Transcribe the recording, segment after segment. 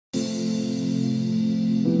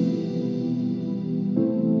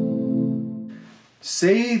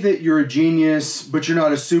say that you're a genius, but you're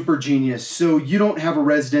not a super genius, so you don't have a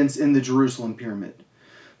residence in the Jerusalem pyramid.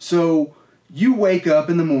 So you wake up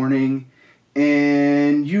in the morning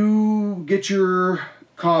and you get your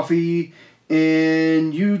coffee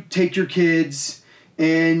and you take your kids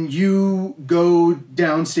and you go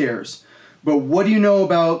downstairs. But what do you know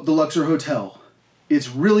about the Luxor Hotel? It's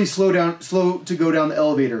really slow to go down the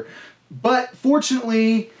elevator. But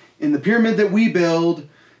fortunately, in the pyramid that we build,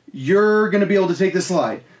 you're going to be able to take the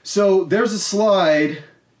slide. So there's a slide,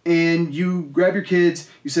 and you grab your kids.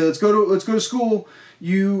 You say, let's go to school.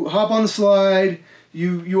 You hop on the slide.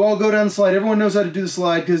 You all go down the slide. Everyone knows how to do the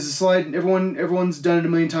slide because the slide, everyone's done it a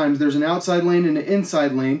million times. There's an outside lane and an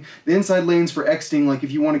inside lane. The inside lane's for exiting, like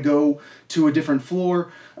if you want to go to a different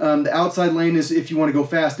floor. The outside lane is if you want to go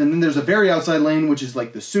fast. And then there's a very outside lane, which is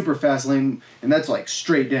like the super fast lane, and that's like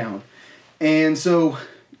straight down. And so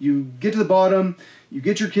you get to the bottom, you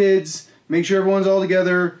get your kids, make sure everyone's all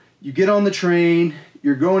together, you get on the train,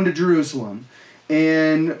 you're going to Jerusalem.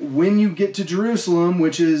 And when you get to Jerusalem,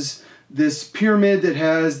 which is this pyramid that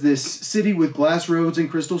has this city with glass roads and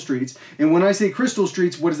crystal streets. And when I say crystal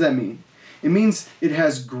streets, what does that mean? It means it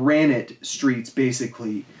has granite streets,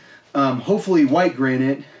 basically. Hopefully white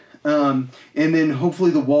granite. And then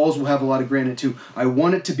hopefully the walls will have a lot of granite too. I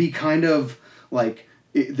want it to be kind of like,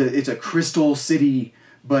 it's a crystal city,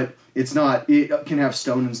 but it's not. It can have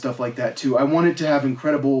stone and stuff like that too. I want it to have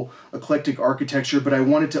incredible eclectic architecture, but I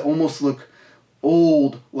want it to almost look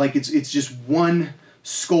old, like it's just one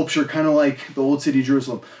sculpture, kind of like the old city of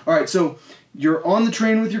Jerusalem. All right, so you're on the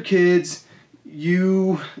train with your kids.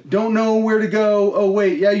 You don't know where to go. Oh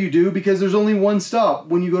wait, yeah you do, because there's only one stop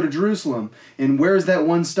when you go to Jerusalem. And where is that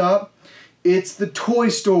one stop? It's the toy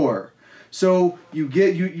store. So you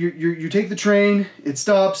take the train. It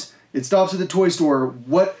stops at the toy store.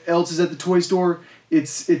 What else is at the toy store?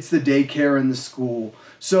 It's the daycare and the school.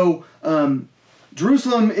 So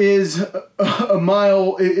Jerusalem is a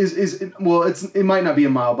mile, it might not be a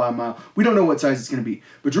mile by a mile. We don't know what size it's going to be.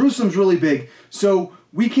 But Jerusalem's really big, so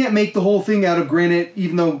we can't make the whole thing out of granite,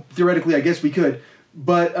 even though theoretically I guess we could.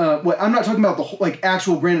 But I'm not talking about the whole, like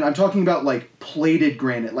actual granite. I'm talking about like plated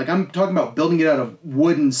granite. Like I'm talking about building it out of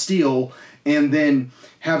wood and steel and then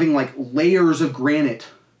having like layers of granite.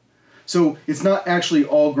 So it's not actually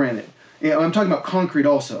all granite. And I'm talking about concrete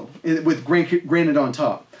also, with granite on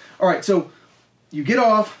top. All right, so you get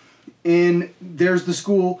off, and there's the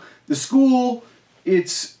school. The school,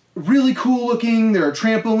 it's really cool looking. There are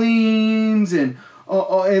trampolines, and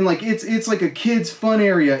like it's like a kids' fun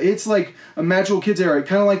area. It's like a magical kids area,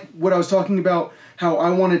 kind of like what I was talking about. How I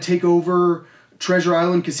want to take over Treasure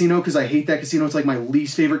Island Casino because I hate that casino. It's like my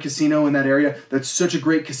least favorite casino in that area. That's such a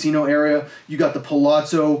great casino area. You got the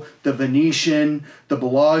Palazzo, the Venetian, the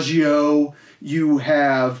Bellagio. You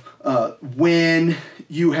have Wynn.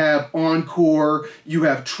 You have Encore, you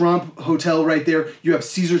have Trump Hotel right there, you have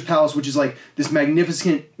Caesar's Palace, which is like this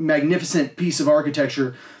magnificent piece of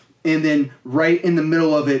architecture, and then right in the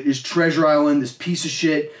middle of it is Treasure Island, this piece of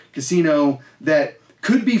shit casino that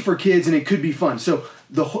could be for kids and it could be fun. So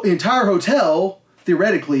the entire hotel,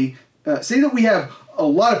 theoretically, say that we have a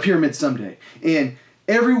lot of pyramids someday, and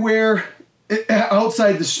everywhere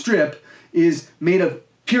outside the strip is made of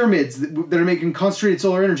pyramids that are making concentrated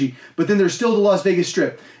solar energy, but then there's still the Las Vegas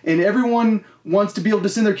Strip, and everyone wants to be able to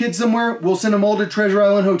send their kids somewhere. We'll send them all to Treasure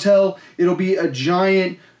Island Hotel. It'll be a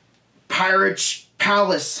giant pirate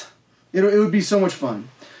palace. It would be so much fun.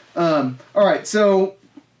 All right, so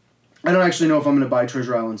I don't actually know if I'm going to buy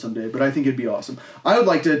Treasure Island someday, but I think it'd be awesome. I would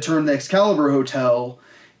like to turn the Excalibur Hotel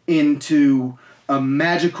into a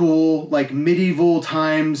magical, like medieval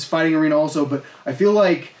times fighting arena also, but I feel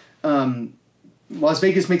like Las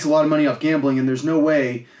Vegas makes a lot of money off gambling, and there's no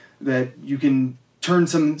way that you can turn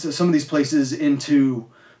some of these places into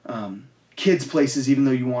kids' places, even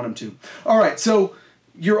though you want them to. All right, so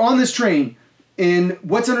you're on this train, and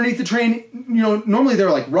what's underneath the train? You know, normally there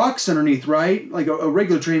are like rocks underneath, right? Like a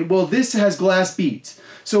regular train. Well, this has glass beads.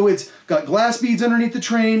 So it's got glass beads underneath the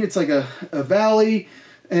train. It's like a valley,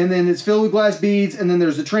 and then it's filled with glass beads, and then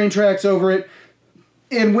there's the train tracks over it.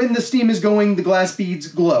 And when the steam is going, the glass beads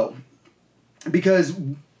glow. Because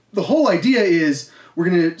the whole idea is we're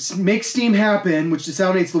going to make steam happen, which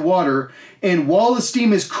desalinates the water, and while the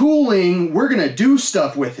steam is cooling, we're going to do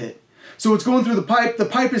stuff with it. So it's going through the pipe. The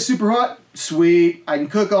pipe is super hot. Sweet. I can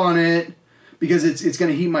cook on it because it's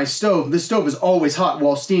going to heat my stove. This stove is always hot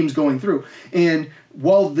while steam's going through. And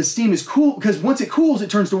while the steam is cool, because once it cools,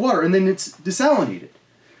 it turns to water, and then it's desalinated.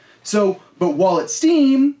 So, but while it's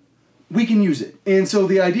steam, we can use it. And so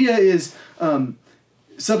the idea is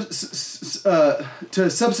to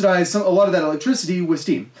subsidize a lot of that electricity with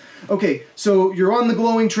steam. Okay, so you're on the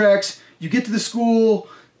glowing tracks, you get to the school,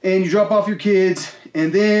 and you drop off your kids,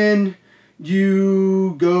 and then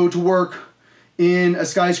you go to work in a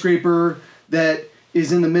skyscraper that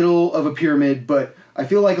is in the middle of a pyramid, but I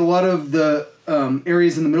feel like a lot of the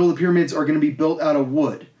areas in the middle of the pyramids are going to be built out of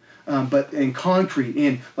wood, but in concrete,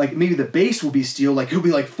 and like maybe the base will be steel, like it'll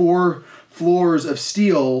be like 4 floors of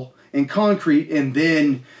steel and concrete, and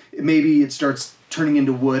then maybe it starts turning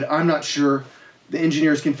into wood. I'm not sure. The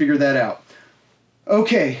engineers can figure that out.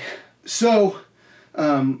 Okay, so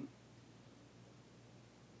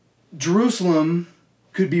Jerusalem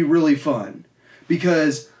could be really fun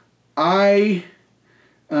because I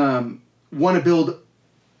want to build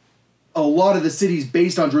a lot of the cities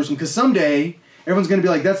based on Jerusalem, because someday everyone's going to be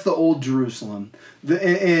like, that's the old Jerusalem.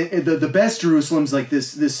 The best Jerusalem's like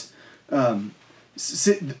the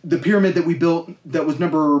pyramid that we built that was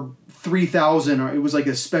number 3,000, or it was like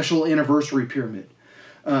a special anniversary pyramid.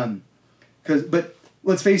 But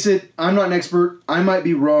let's face it, I'm not an expert. I might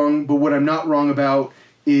be wrong, but what I'm not wrong about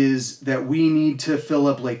is that we need to fill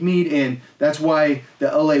up Lake Mead, and that's why the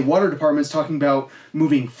LA Water Department is talking about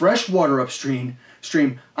moving fresh water upstream.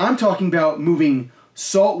 I'm talking about moving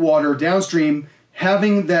salt water downstream,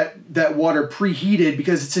 having that water preheated,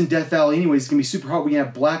 because it's in Death Valley anyways. It's gonna be super hot. We can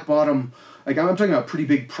have black bottom. Like, I'm talking about pretty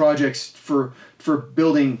big projects for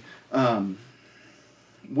building.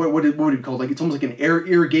 What would it be called? Like, it's almost like an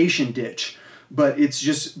irrigation ditch, but it's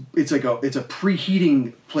a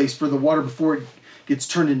preheating place for the water before it gets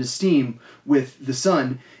turned into steam with the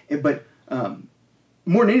sun. But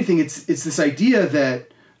more than anything, it's this idea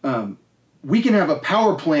that we can have a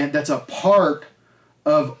power plant that's a part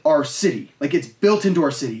of our city. Like, it's built into our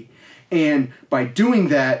city. And by doing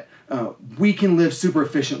that, we can live super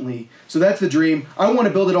efficiently. So that's the dream. I want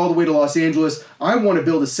to build it all the way to Los Angeles. I want to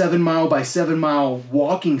build a 7-mile by 7-mile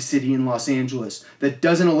walking city in Los Angeles that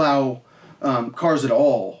doesn't allow cars at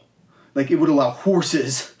all. Like, it would allow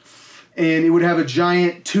horses. And it would have a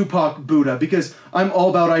giant Tupac Buddha, because I'm all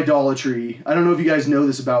about idolatry. I don't know if you guys know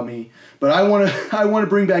this about me, but I want to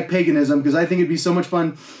bring back paganism, because I think it'd be so much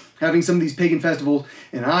fun having some of these pagan festivals.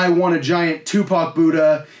 And I want a giant Tupac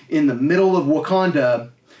Buddha in the middle of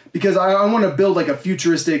Wakanda, because I want to build like a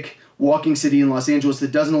futuristic walking city in Los Angeles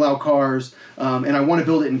that doesn't allow cars, and I want to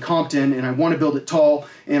build it in Compton, and I want to build it tall,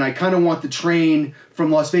 and I kind of want the train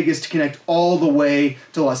from Las Vegas to connect all the way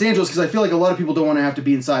to Los Angeles, because I feel like a lot of people don't want to have to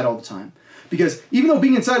be inside all the time. Because even though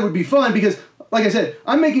being inside would be fun, because like I said,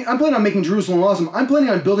 I'm planning on making Jerusalem awesome. I'm planning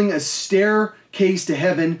on building a staircase to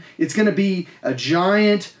heaven. It's going to be a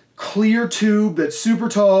giant clear tube that's super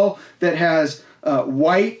tall, that has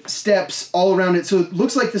white steps all around it. So it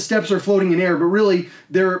looks like the steps are floating in air, but really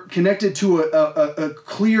they're connected to a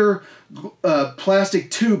clear plastic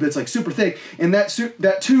tube that's like super thick. And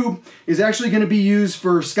that tube is actually going to be used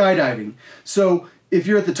for skydiving. So if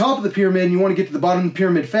you're at the top of the pyramid and you want to get to the bottom of the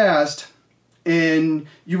pyramid fast, and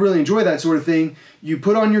you really enjoy that sort of thing, you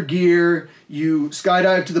put on your gear, you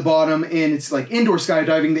skydive to the bottom, and it's like indoor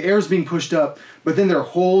skydiving. The air is being pushed up, but then there are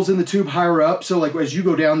holes in the tube higher up. So like as you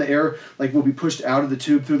go down, the air like will be pushed out of the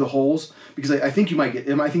tube through the holes, because I think you might get.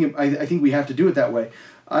 I think we have to do it that way.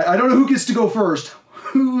 I don't know who gets to go first.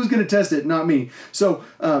 Who's going to test it? Not me. So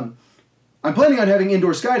I'm planning on having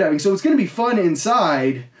indoor skydiving. So it's going to be fun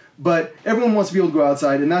inside. But everyone wants to be able to go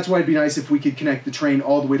outside, and that's why it'd be nice if we could connect the train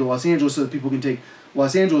all the way to Los Angeles so that people can take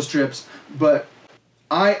Los Angeles trips. But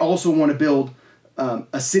I also want to build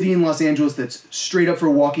a city in Los Angeles that's straight up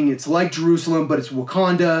for walking. It's like Jerusalem, but it's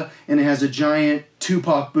Wakanda, and it has a giant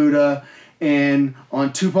Tupac Buddha. And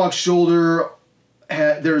on Tupac's shoulder,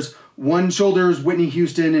 there's one shoulder is Whitney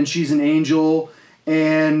Houston, and she's an angel,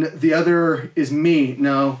 and the other is me.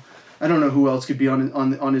 No. I don't know who else could be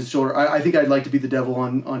on his shoulder. I think I'd like to be the devil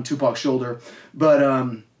on Tupac's shoulder.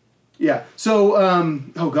 But, yeah. So,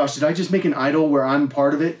 oh gosh, did I just make an idol where I'm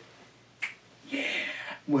part of it? Yeah.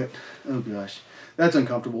 What? Oh gosh. That's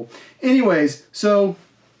uncomfortable. Anyways, so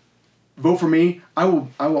vote for me. I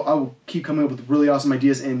will keep coming up with really awesome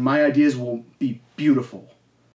ideas, and my ideas will be beautiful.